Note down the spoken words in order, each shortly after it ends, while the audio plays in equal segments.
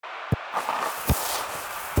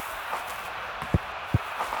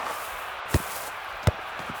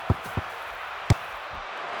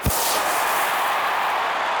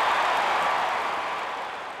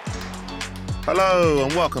Hello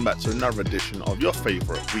and welcome back to another edition of your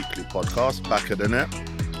favourite weekly podcast, Back of the Net.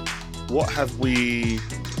 What have we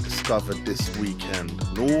discovered this weekend?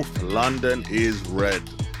 North London is red.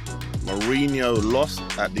 Mourinho lost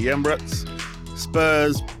at the Emirates.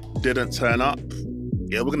 Spurs didn't turn up.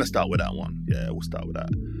 Yeah, we're going to start with that one. Yeah, we'll start with that.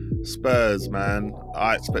 Spurs, man.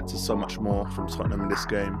 I expected so much more from Tottenham in this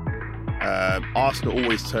game. Arsenal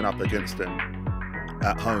always turn up against them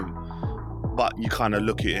at home. But you kind of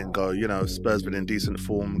look at it and go, Spurs been in decent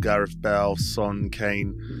form. Gareth Bale, Son,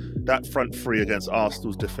 Kane. That front three against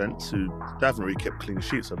Arsenal's defence, who they haven't really kept clean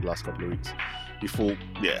sheets over the last couple of weeks. You thought,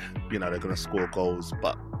 they're going to score goals.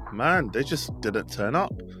 But, man, they just didn't turn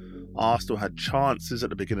up. Arsenal had chances at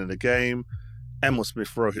the beginning of the game. Emile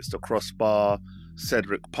Smith-Rowe hits the crossbar.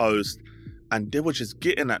 Cedric post. And they were just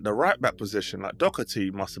getting at the right-back position. Like,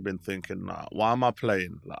 Doherty must have been thinking, why am I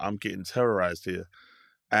playing? Like, I'm getting terrorised here.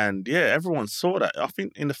 And yeah, everyone saw that. I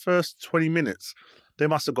think in the first 20 minutes, they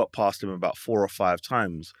must have got past him about 4 or 5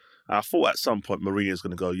 times. And I thought at some point Mourinho's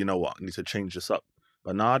going to go, you know what, I need to change this up.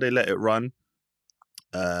 But now they let it run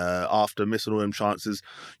after missing all them chances.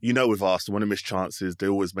 With Arsenal, when they miss chances, they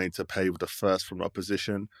always made to pay with the first from the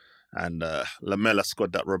opposition. And Lamela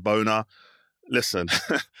scored that Rabona. Listen,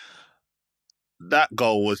 that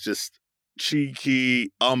goal was just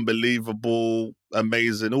cheeky, unbelievable,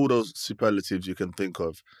 amazing, all those superlatives you can think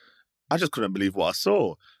of. I just couldn't believe what I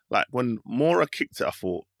saw. Like, when Mora kicked it, I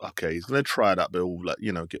thought, okay, he's going to try that, but it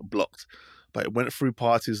will, get blocked. But it went through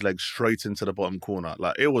Partey's legs straight into the bottom corner.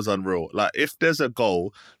 Like, it was unreal. Like, if there's a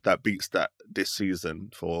goal that beats that this season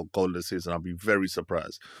for goal of the season, I'll be very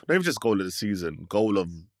surprised. Not even just goal of the season, goal of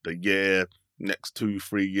the year, next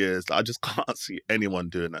 2-3 years. Like, I just can't see anyone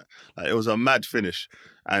doing that. Like, it was a mad finish.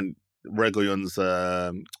 And Reguilon's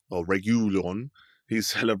his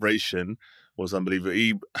celebration was unbelievable.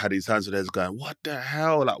 He had his hands on his head going, what the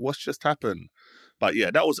hell? Like, what's just happened? But yeah,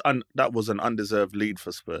 that was an undeserved lead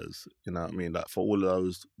for Spurs. You know what I mean? Like, for all of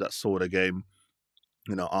those that saw the game,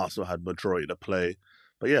 Arsenal had majority to play.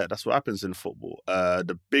 But yeah, that's what happens in football.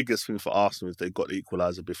 The biggest thing for Arsenal is they got the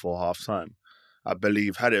equaliser before half-time. I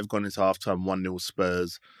believe had it have gone into half-time 1-0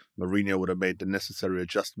 Spurs, Mourinho would have made the necessary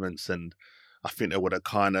adjustments, and I think they would have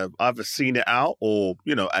kind of either seen it out or,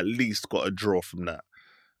 at least got a draw from that.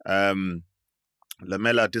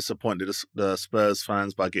 Lamela disappointed the Spurs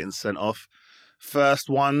fans by getting sent off.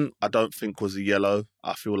 First one, I don't think was a yellow.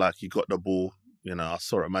 I feel like he got the ball. I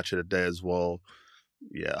saw it Match of the Day as well.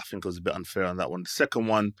 Yeah, I think it was a bit unfair on that one. The second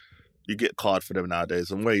one, you get card for them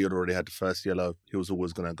nowadays. And where you'd already had the first yellow, he was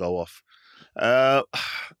always going to go off. A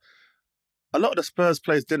lot of the Spurs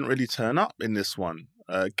players didn't really turn up in this one.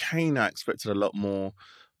 Kane, I expected a lot more,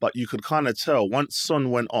 but you could kind of tell once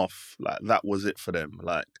Son went off, like, that was it for them.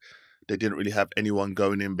 Like, they didn't really have anyone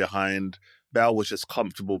going in behind. Bale was just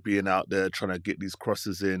comfortable being out there trying to get these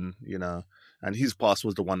crosses in, and his pass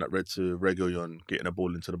was the one that led to Reguilon getting a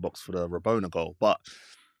ball into the box for the Rabona goal. But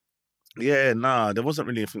yeah, there wasn't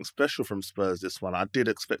really anything special from Spurs this one. I did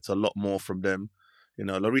expect a lot more from them.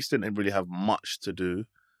 Lloris didn't really have much to do,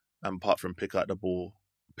 apart from pick up the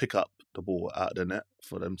ball out of the net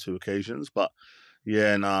for them 2 occasions. But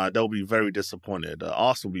yeah, they'll be very disappointed.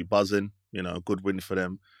 Arsenal will be buzzing, good win for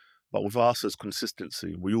them. But with Arsenal's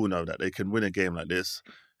consistency, we all know that they can win a game like this.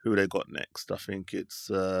 Who they got next? I think it's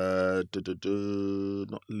not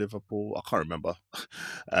Liverpool. I can't remember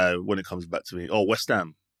when it comes back to me. Oh, West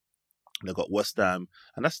Ham. They got West Ham,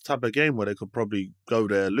 and that's the type of game where they could probably go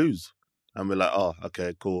there and lose, and we're like, oh,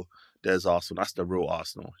 okay, cool. There's Arsenal. That's the real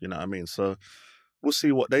Arsenal. You know what I mean? So we'll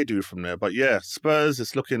see what they do from there. But yeah, Spurs,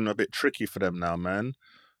 it's looking a bit tricky for them now, man.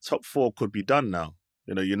 Top 4 could be done now.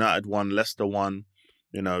 United won, Leicester won.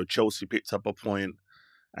 Chelsea picked up a point.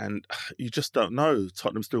 And you just don't know.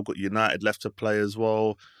 Tottenham still got United left to play as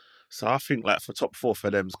well. So I think, like, for top 4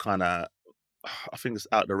 for them is kind of, I think it's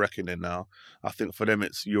out the reckoning now. I think for them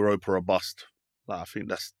it's Europa or bust. Like, I think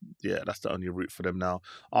that's the only route for them now.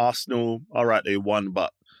 Arsenal, all right, they won,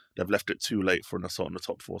 but they've left it too late for an assault on the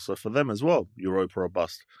top 4. So for them as well, Europa or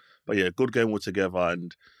bust. But yeah, good game altogether,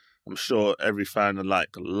 and I'm sure every fan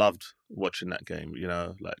loved watching that game.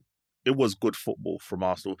 It was good football from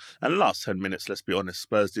Arsenal. And the last 10 minutes, let's be honest,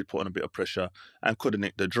 Spurs did put on a bit of pressure and could have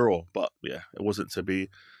nicked the draw. But yeah, it wasn't to be.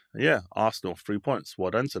 Yeah, Arsenal, 3 points. Well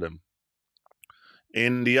done to them.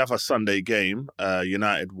 In the other Sunday game,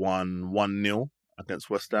 United won 1-0 against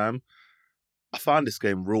West Ham. I found this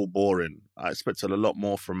game real boring. I expected a lot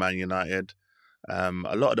more from Man United. A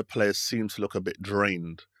lot of the players seemed to look a bit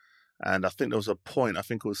drained. And I think there was a point, I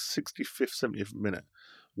think it was 65th, 70th minute,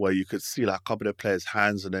 where you could see like a couple of the players'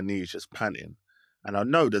 hands and their knees just panting. And I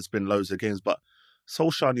know there's been loads of games, but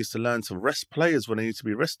Solskjaer needs to learn to rest players when they need to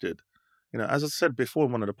be rested. You know, as I said before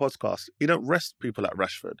in one of the podcasts, you don't rest people like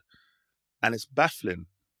Rashford. And it's baffling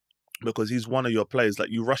because he's one of your players. Like,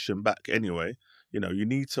 you rush him back anyway. You know, you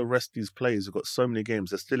need to rest these players. You've got so many games.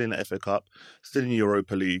 They're still in the FA Cup, still in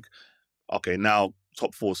Europa League. Okay, now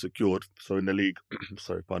top 4 secured. So in the league,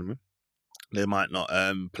 sorry, pardon me, they might not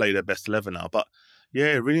play their best 11 now. But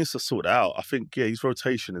yeah, it really needs to sort it out. I think, yeah, his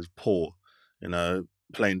rotation is poor. You know,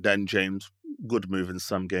 playing Dan James, good move in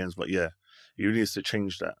some games. But yeah, he really needs to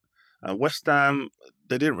change that. West Ham,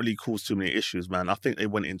 they didn't really cause too many issues, man. I think they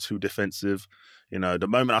went in too defensive. You know, the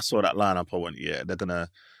moment I saw that lineup, I went, yeah, they're going to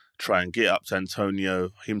try and get up to Antonio,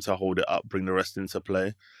 him to hold it up, bring the rest into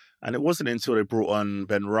play. And it wasn't until they brought on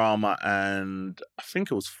Benrahma and I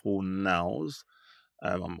think it was Fornals.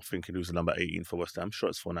 I'm thinking he was the number 18 for West Ham. I'm sure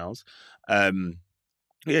it's Fornals.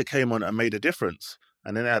 Yeah, came on and made a difference.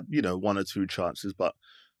 And then they had, you know, 1 or 2 chances. But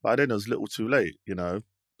by then it was a little too late, you know.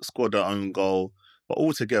 Scored their own goal. But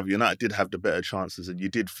altogether, United did have the better chances. And you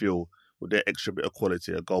did feel with their extra bit of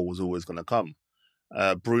quality, a goal was always going to come.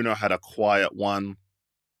 Bruno had a quiet one.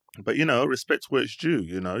 But, you know, respect where it's due.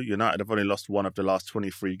 You know, United have only lost 1 of the last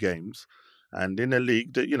 23 games. And in the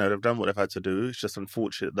league, you know, they've done what they've had to do. It's just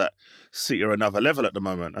unfortunate that City are another level at the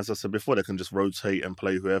moment. As I said before, they can just rotate and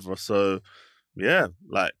play whoever. So, yeah,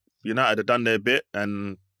 like, United have done their bit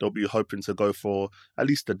and they'll be hoping to go for at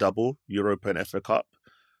least a double, Europa and FA Cup.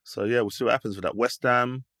 So, yeah, we'll see what happens with that. West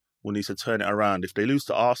Ham will need to turn it around. If they lose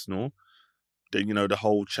to Arsenal, then, you know, the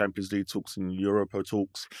whole Champions League talks and Europa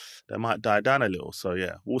talks, they might die down a little. So,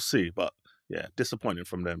 yeah, we'll see. But, yeah, disappointing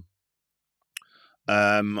from them.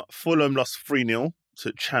 Fulham lost 3-0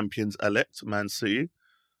 to champions-elect Man City.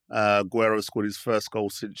 Aguero scored his first goal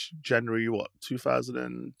since January,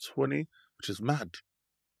 2020? Which is mad.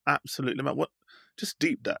 Absolutely mad. What? Just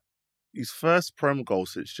deep that. His first Prem goal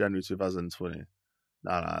since January 2020.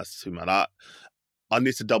 No, that's too mad. I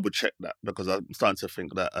need to double check that because I'm starting to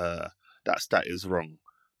think that that stat is wrong.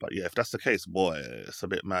 But yeah, if that's the case, boy, it's a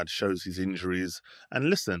bit mad. Shows his injuries. And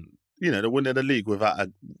listen, you know, they're winning the league without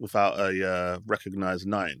a recognised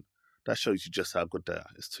 9. That shows you just how good they are.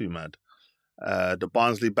 It's too mad. The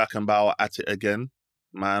Barnsley Beckenbauer at it again.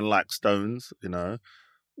 Man like Stones, you know.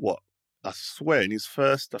 What? I swear, in his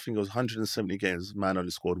first, I think it was 170 games, man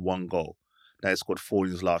only scored 1 goal. Now he scored 4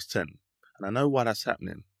 in his last 10. And I know why that's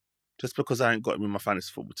happening. Just because I ain't got him in my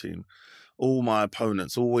fantasy football team. All my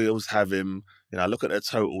opponents always have him. You know, I look at their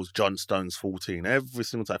totals, John Stones 14. Every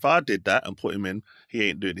single time. If I did that and put him in, he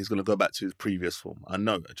ain't doing it. He's going to go back to his previous form. I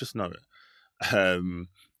know it. I just know it.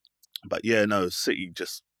 But yeah, no, City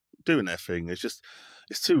just doing their thing. It's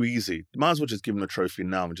too easy. Might as well just give them a trophy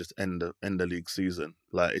now and just end the league season.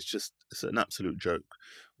 Like, it's an absolute joke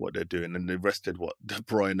what they're doing. And they rested De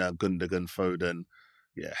Bruyne, Gundogan, Foden.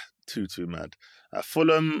 Yeah, too mad.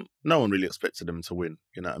 Fulham, no one really expected them to win.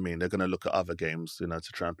 You know what I mean? They're going to look at other games, you know,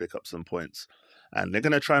 to try and pick up some points. And they're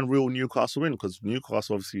going to try and reel Newcastle in because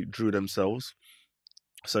Newcastle obviously drew themselves.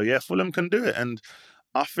 So yeah, Fulham can do it. And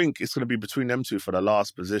I think it's going to be between them two for the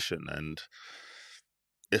last position. And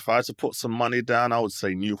if I had to put some money down, I would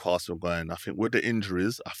say Newcastle going. I think with the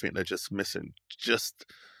injuries, I think they're just missing just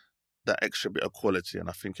that extra bit of quality. And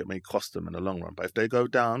I think it may cost them in the long run. But if they go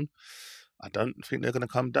down, I don't think they're going to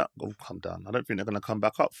come down. I don't think they're going to come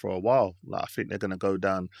back up for a while. Like, I think they're going to go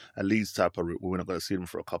down a Leeds type of route where we're not going to see them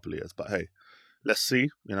for a couple of years. But hey, let's see.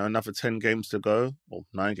 You know, another 10 games to go, or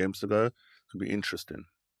 9 games to go. Could be interesting.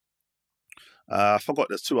 I forgot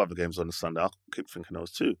there's 2 other games on the Sunday. I keep thinking there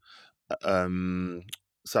was 2.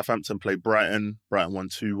 Southampton played Brighton. Brighton won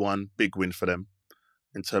 2-1. Big win for them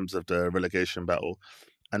in terms of the relegation battle.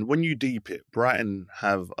 And when you deep it, Brighton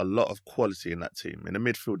have a lot of quality in that team. In the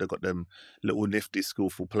midfield, they've got them little nifty,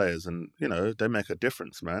 skillful players. And, you know, they make a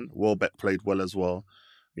difference, man. Welbeck played well as well.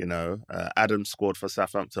 You know, Adams scored for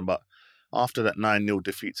Southampton. But after that 9-0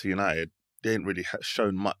 defeat to United, they ain't really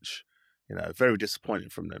shown much. You know, very disappointing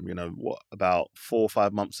from them. You know, about 4 or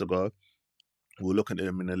 5 months ago, we were looking at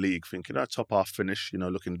them in the league thinking, top half finish, you know,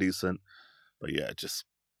 looking decent. But yeah,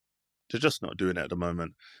 they're just not doing it at the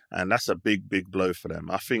moment. And that's a big, big blow for them.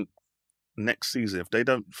 I think next season, if they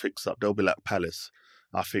don't fix up, they'll be like Palace.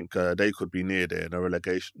 I think they could be near the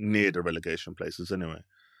relegation places anyway.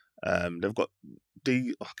 They've got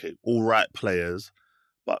all right players.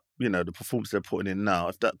 But, you know, the performance they're putting in now,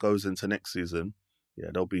 if that goes into next season, yeah,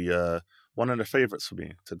 they'll be one of the favourites for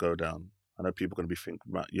me to go down. I know people are going to be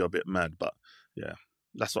thinking, right, you're a bit mad, but yeah,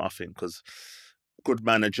 that's what I think. Because good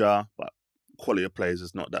manager, but quality of players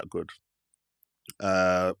is not that good.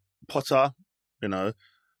 Potter, you know,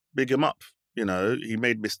 big him up. You know, he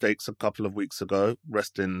made mistakes a couple of weeks ago,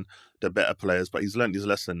 resting the better players, but he's learned his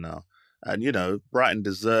lesson now. And, Brighton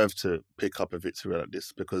deserve to pick up a victory like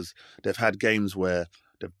this because they've had games where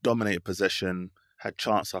they've dominated possession, had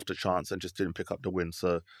chance after chance, and just didn't pick up the win.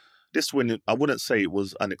 So this win, I wouldn't say it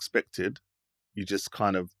was unexpected. You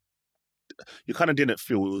kind of didn't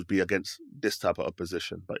feel it would be against this type of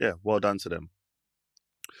opposition. But yeah, well done to them.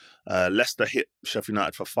 Leicester hit Sheffield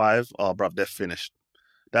United for 5. Oh, bruv, they're finished.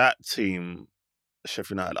 That team,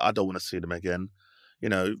 Sheffield United, I don't want to see them again.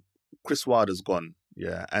 Chris Wilder's gone,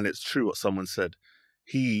 yeah, and it's true what someone said.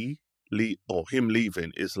 Him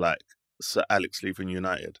leaving is like Sir Alex leaving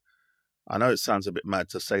United. I know it sounds a bit mad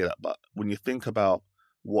to say that, but when you think about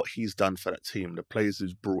what he's done for that team, the players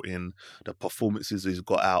he's brought in, the performances he's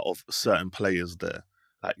got out of certain players there,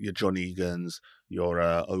 like your John Egans, your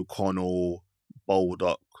O'Connell,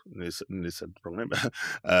 Baldock, Basham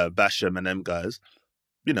and them guys,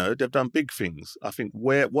 they've done big things. I think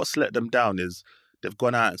what's let them down is they've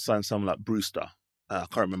gone out and signed someone like Brewster. I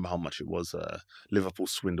can't remember how much it was. Liverpool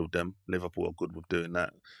swindled them. Liverpool are good with doing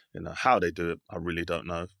that. How they do it, I really don't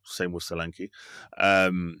know. Same with Solanke.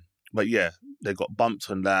 But yeah, they got bumped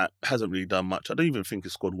on that. Hasn't really done much. I don't even think he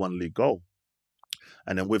scored one league goal.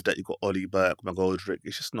 And then with that, you've got Ollie Burke, McGoldrick.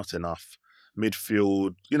 It's just not enough.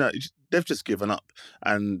 Midfield, they've just given up.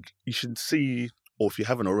 And you should see, or if you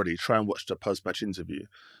haven't already, try and watch the post-match interview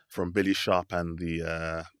from Billy Sharp and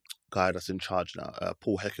the guy that's in charge now,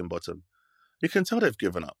 Paul Heckingbottom. You can tell they've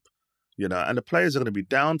given up, and the players are going to be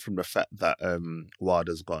down from the fact that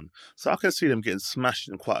Wilder's gone. So I can see them getting smashed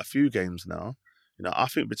in quite a few games now. I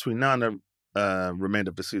think between now and the remainder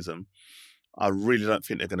of the season, I really don't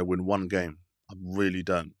think they're going to win one game. I really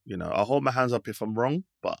don't. I'll hold my hands up if I'm wrong,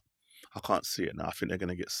 but I can't see it now. I think they're going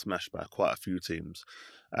to get smashed by quite a few teams.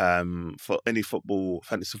 For any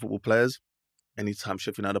fantasy football players, anytime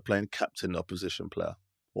Sheffield United are playing, captain the opposition player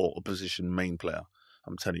or opposition main player.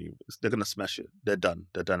 I'm telling you, they're going to smash it. They're done.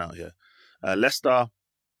 They're done out here. Leicester,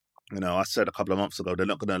 I said a couple of months ago, they're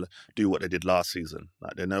not going to do what they did last season.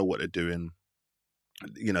 Like, they know what they're doing.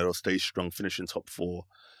 They'll stay strong, finishing top 4.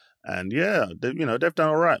 And yeah, they've done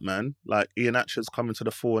all right, man. Like, Ian Atcher's coming to the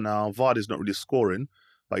fore now. Vardy's not really scoring,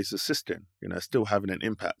 but he's assisting, still having an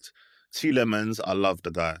impact. Tielemans, I love the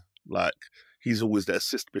guy. Like, he's always the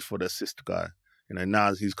assist before the assist guy.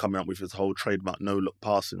 Now he's coming up with his whole trademark no-look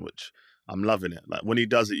passing, which I'm loving it. Like, when he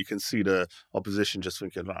does it, you can see the opposition just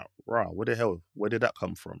thinking, like, wow, where did that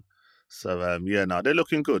come from? So, they're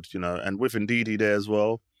looking good, and with Ndidi there as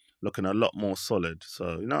well, looking a lot more solid.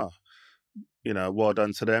 So, well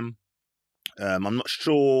done to them. I'm not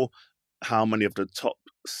sure how many of the top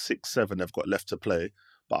 6, 7 they've got left to play,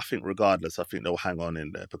 but I think regardless, I think they'll hang on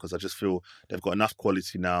in there because I just feel they've got enough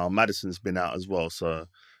quality now. Maddison's been out as well, so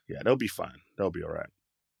yeah, they'll be fine. They'll be all right.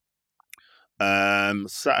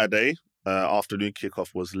 Saturday afternoon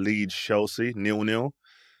kickoff was Leeds-Chelsea, 0-0.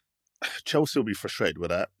 Chelsea will be frustrated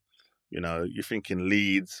with that. You're thinking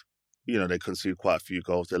Leeds, they conceded quite a few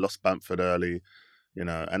goals. They lost Bamford early,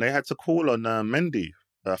 and they had to call on Mendy.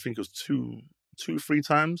 I think it was 2-3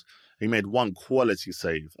 times. He made one quality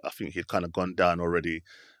save. I think he'd kind of gone down already,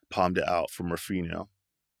 palmed it out from Rafinha.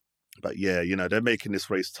 But yeah, they're making this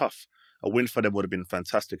race tough. A win for them would have been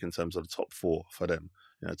fantastic in terms of the top 4 for them,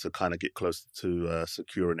 to kind of get close to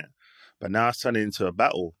securing it. But now it's turning into a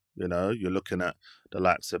battle. You're looking at the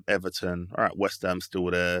likes of Everton. All right, West Ham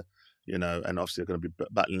still there, and obviously they're going to be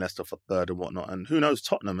battling Leicester for 3rd and whatnot. And who knows,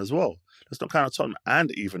 Tottenham as well. Let's not count Tottenham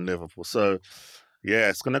and even Liverpool. So, yeah,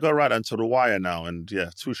 it's going to go right onto the wire now. And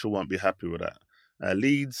yeah, Tuchel won't be happy with that.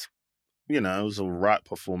 Leeds, it was a right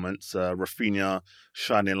performance. Rafinha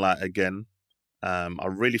shining light again. I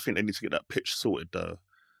really think they need to get that pitch sorted, though.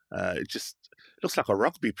 It just looks like a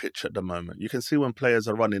rugby pitch at the moment. You can see when players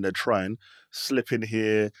are running, they're trying, slip in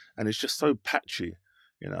here, and it's just so patchy.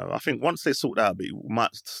 I think once they sort that out, we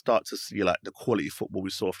might start to see like the quality football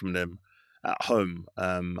we saw from them at home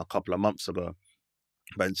a couple of months ago.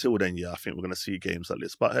 But until then, yeah, I think we're going to see games like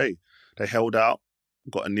this. But hey, they held out,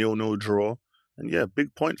 got a 0-0 draw, and yeah,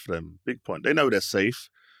 big point for them. Big point. They know they're safe,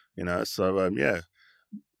 So yeah,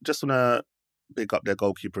 just want to big up their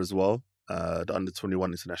goalkeeper as well. The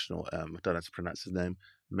under-21 international, I don't know how to pronounce his name,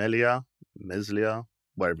 Meslia,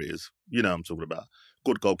 wherever it is. You know what I'm talking about.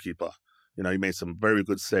 Good goalkeeper. He made some very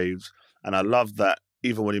good saves. And I love that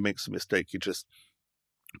even when he makes a mistake, he just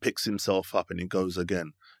picks himself up and he goes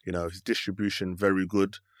again. His distribution, very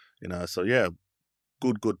good. So yeah,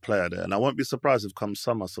 good player there. And I won't be surprised if come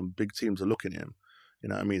summer, some big teams are looking at him.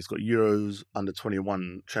 He's got Euros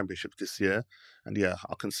under-21 championships this year. And yeah,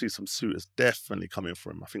 I can see some suitors definitely coming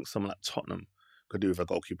for him. I think someone like Tottenham could do with a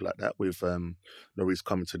goalkeeper like that with Lloris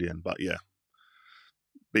coming to the end. But yeah,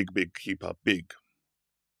 big keeper, big.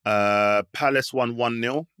 Palace won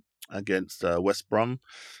 1-0 against West Brom.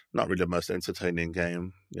 Not really the most entertaining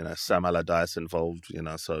game. Sam Allardyce involved,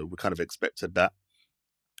 so we kind of expected that.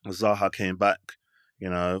 Zaha came back,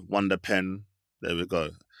 Wonder Pen, there we go.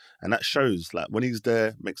 And that shows, like, when he's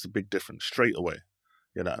there, makes a big difference straight away.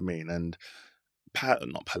 You know what I mean? And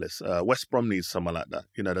not Palace, West Brom needs someone like that.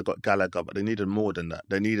 They've got Gallagher, but they needed more than that.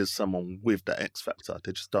 They needed someone with that X factor.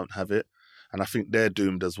 They just don't have it. And I think they're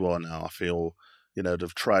doomed as well now. I feel,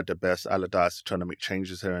 they've tried their best. Allardyce is trying to make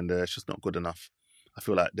changes here and there. It's just not good enough. I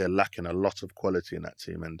feel like they're lacking a lot of quality in that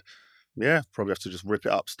team. And yeah, probably have to just rip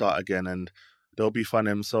it up, start again, and they'll be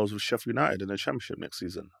finding themselves with Sheffield United in the Championship next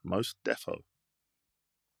season. Most defo.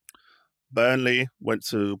 Burnley went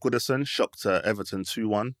to Goodison, shocked Everton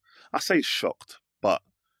 2-1. I say shocked, but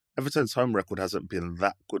Everton's home record hasn't been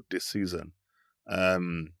that good this season.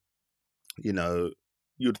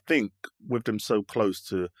 You'd think with them so close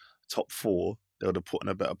to top 4, they would have put in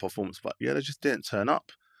a better performance. But yeah, they just didn't turn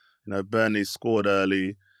up. Burnley scored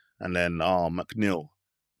early, and then McNeil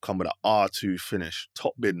come with an R2 finish.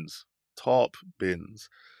 Top bins.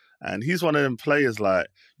 And he's one of them players, like,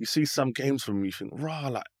 you see some games from him, you think,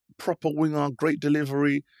 like, proper winger, great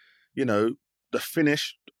delivery. The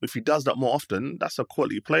finish, if he does that more often, that's a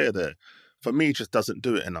quality player there. For me, he just doesn't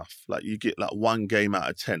do it enough. Like, you get like 1 game out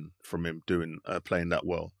of 10 from him playing that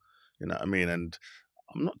well. You know what I mean? And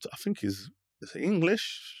I think is he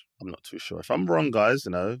English? I'm not too sure. If I'm wrong, guys,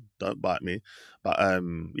 don't bite me. But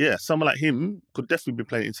yeah, someone like him could definitely be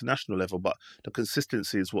playing international level, but the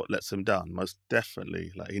consistency is what lets him down, most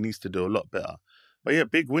definitely. Like, he needs to do a lot better. But yeah,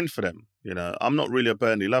 big win for them. I'm not really a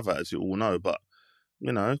Burnley lover, as you all know, but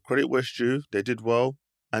credit where it's due. They did well.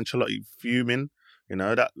 Ancelotti fuming.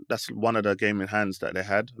 That's one of the game in hands that they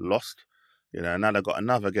had lost. Now they've got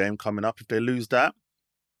another game coming up. If they lose that,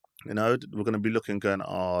 we're going to be going,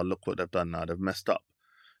 oh, look what they've done now. They've messed up.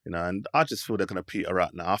 And I just feel they're going to peter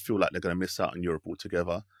out now. I feel like they're going to miss out on Europe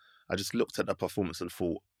altogether. I just looked at the performance and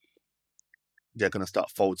thought they're going to start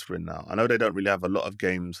faltering now. I know they don't really have a lot of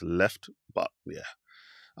games left, but yeah,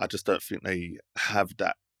 I just don't think they have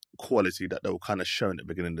that quality that they were kind of shown at the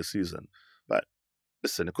beginning of the season. But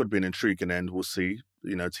listen, it could be an intriguing end. We'll see.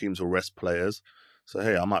 Teams will rest players. So,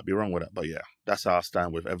 hey, I might be wrong with that. But yeah, that's how I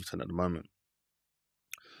stand with Everton at the moment.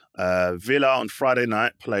 Villa on Friday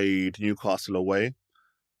night played Newcastle away.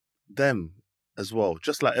 Them as well,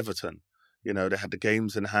 just like Everton. They had the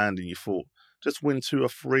games in hand and you thought, just win 2 or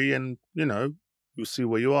 3 and, you'll see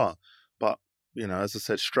where you are. But, as I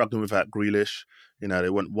said, struggling without Grealish. They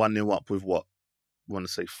went 1-0 up with I want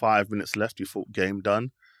to say 5 minutes left. You thought game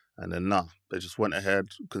done. And then, they just went ahead,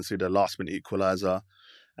 conceded a last-minute equaliser.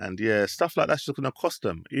 And yeah, stuff like that's just going to cost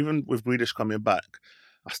them. Even with Grealish coming back,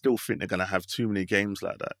 I still think they're going to have too many games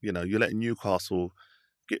like that. You're letting Newcastle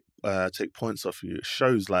take points off you. It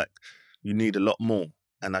shows like you need a lot more.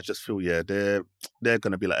 And I just feel, yeah, they're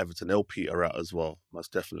going to be like Everton. They'll peter out as well,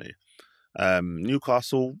 most definitely.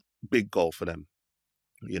 Newcastle, big goal for them.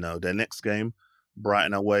 Their next game,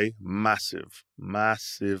 Brighton away, massive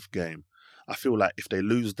game. I feel like if they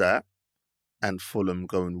lose that and Fulham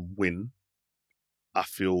go and win, I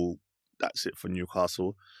feel that's it for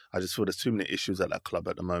Newcastle. I just feel there's too many issues at that club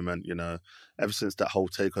at the moment. Ever since that whole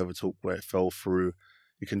takeover talk where it fell through,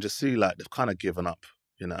 you can just see like they've kind of given up.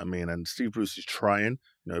 You know what I mean? And Steve Bruce is trying,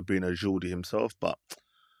 being a Geordie himself, but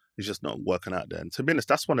it's just not working out there. And to be honest,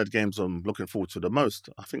 that's one of the games I'm looking forward to the most.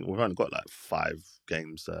 I think we've only got like 5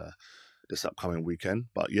 games this upcoming weekend.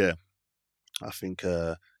 But yeah, I think,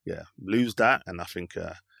 lose that, and I think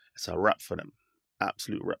it's a wrap for them.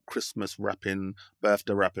 Absolute wrap. Christmas wrapping,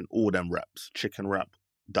 birthday wrapping, all them wraps. Chicken wrap,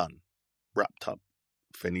 done. Wrapped up.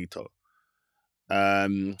 Finito.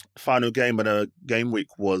 Final game of the game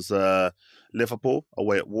week was Liverpool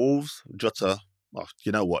away at Wolves. Jota, well,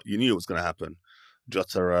 you know what? You knew it was going to happen.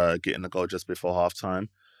 Jota getting the goal just before half-time.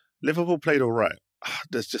 Liverpool played all right.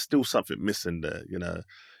 There's just still something missing there, It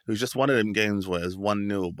was just one of them games where it's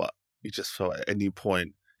 1-0, but you just felt at any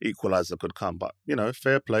point equaliser could come. But,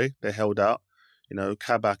 fair play. They held out.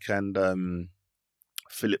 Kabak and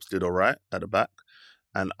Phillips did all right at the back.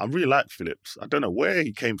 And I really like Phillips. I don't know where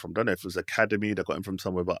he came from. I don't know if it was academy, they got him from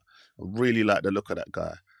somewhere, but I really like the look of that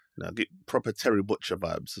guy. I get proper Terry Butcher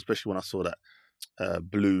vibes, especially when I saw that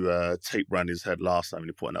blue tape around his head last time when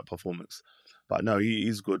he put in that performance. But no,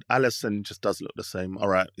 he's good. Alisson just does look the same. All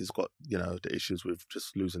right, he's got, the issues with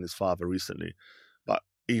just losing his father recently. But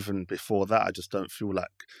even before that, I just don't feel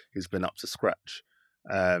like he's been up to scratch.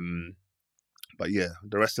 But yeah,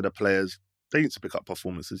 the rest of the players, they need to pick up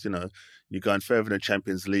performances. You're going further in the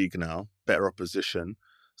Champions League now, better opposition.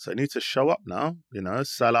 So you need to show up now.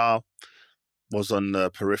 Salah was on the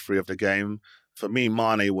periphery of the game. for me,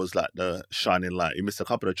 Mane was like the shining light. He missed a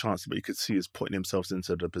couple of chances, but you could see he's putting himself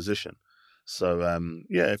into the position. So,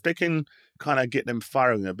 if they can kind of get them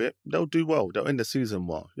firing a bit, they'll do well. They'll end the season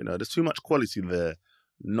well. There's too much quality there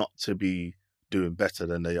not to be doing better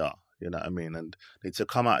than they are. You know what I mean? And they need to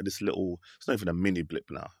come out of this little, it's not even a mini blip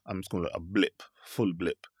now. I'm just calling it a blip, full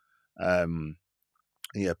blip.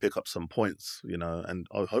 Pick up some points, and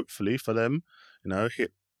hopefully for them,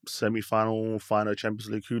 hit semi-final, final Champions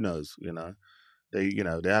League, who knows, They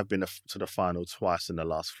have been to the final twice in the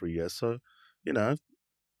last 3 years. So,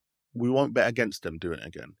 we won't bet against them doing it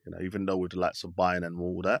again. Even though with the likes of Bayern and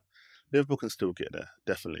all that, Liverpool can still get there,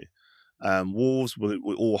 definitely. Wolves, we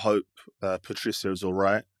all hope Patricio's all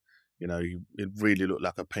right. It really looked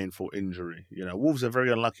like a painful injury. Wolves are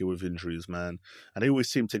very unlucky with injuries, man. And they always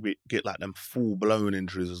seem to get like them full-blown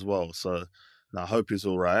injuries as well. So I hope he's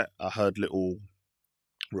all right. I heard little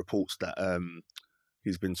reports that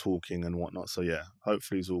he's been talking and whatnot. So, yeah,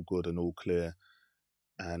 hopefully he's all good and all clear.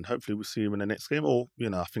 And hopefully we'll see him in the next game. Or,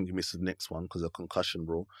 I think he misses the next one because of concussion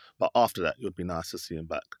rule. But after that, it would be nice to see him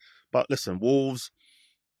back. But listen, Wolves,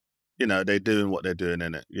 they're doing what they're doing,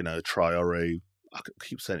 innit? Traore, I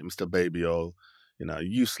keep saying it, Mr. Baby-O,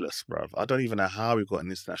 useless, bruv. I don't even know how he got an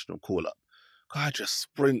international call-up. Guy just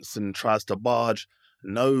sprints and tries to barge.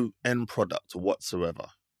 No end product whatsoever.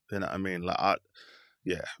 You know what I mean?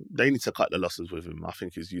 They need to cut the losses with him. I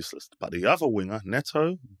think he's useless. But the other winger,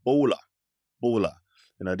 Neto, baller.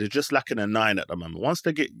 They're just lacking a 9 at the moment. Once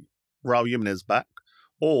they get Raul Jimenez back,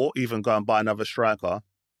 or even go and buy another striker,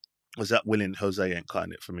 because that Willian Jose ain't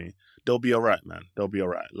cutting it for me, they'll be all right, man. They'll be all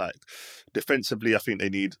right. Like, defensively, I think they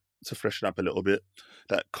need to freshen up a little bit.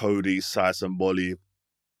 That Cody, Saiss and Bolly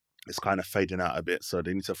is kind of fading out a bit, so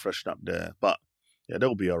they need to freshen up there. But, yeah,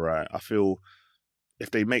 they'll be all right. I feel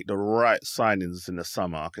if they make the right signings in the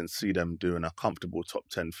summer, I can see them doing a comfortable top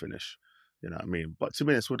 10 finish. You know what I mean? But to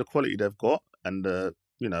be honest, with the quality they've got and the,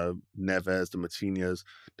 Neves, the Martinez,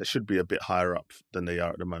 they should be a bit higher up than they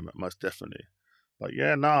are at the moment, most definitely. But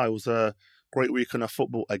yeah, it was a great weekend of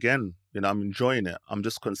football again. I'm enjoying it. I'm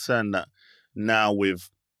just concerned that now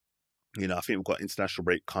with, I think we've got international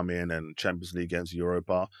break coming and Champions League games,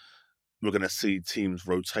 Europa, we're going to see teams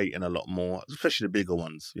rotating a lot more, especially the bigger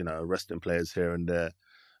ones, resting players here and there.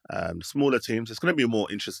 The smaller teams, it's going to be a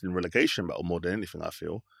more interesting relegation battle more than anything, I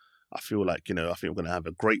feel. I feel like, I think we're going to have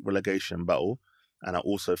a great relegation battle. And I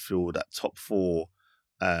also feel that top 4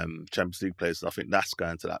 Champions League players, I think that's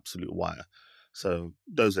going to the absolute wire. So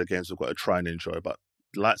those are the games we've got to try and enjoy. But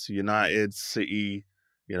the likes of United, City,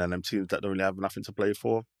 them teams that don't really have nothing to play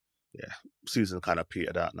for, yeah, season kind of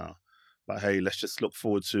petered out now. But hey, let's just look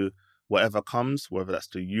forward to whatever comes, whether that's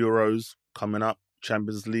the Euros coming up,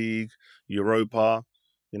 Champions League, Europa,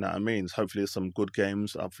 you know what I mean? Hopefully there's some good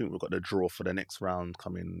games. I think we've got the draw for the next round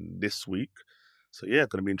coming this week. So yeah,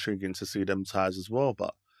 going to be intriguing to see them ties as well.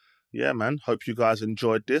 But yeah, man, hope you guys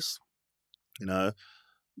enjoyed this.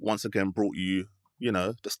 Once again brought you,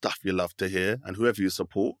 the stuff you love to hear. And whoever you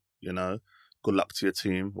support, good luck to your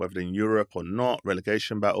team, whether in Europe or not,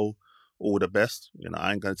 relegation battle, all the best.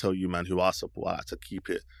 I ain't going to tell you, man, who I support. I like to keep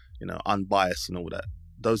it, unbiased and all that.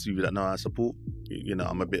 Those of you that know I support,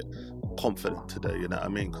 I'm a bit confident today, you know what I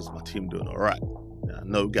mean? Because my team doing all right.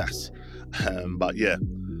 No gas. But yeah,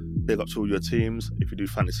 big up to all your teams. If you do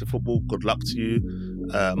fantasy football, good luck to you.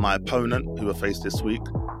 My opponent, who I faced this week,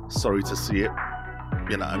 sorry to see it.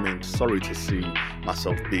 You know what I mean? Sorry to see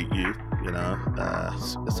myself beat you.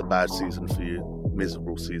 It's a bad season for you,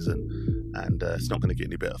 miserable season, and it's not going to get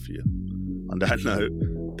any better for you. On that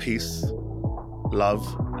note, peace, love,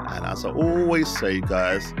 and as I always say,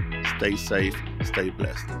 guys, stay safe, stay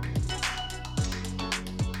blessed.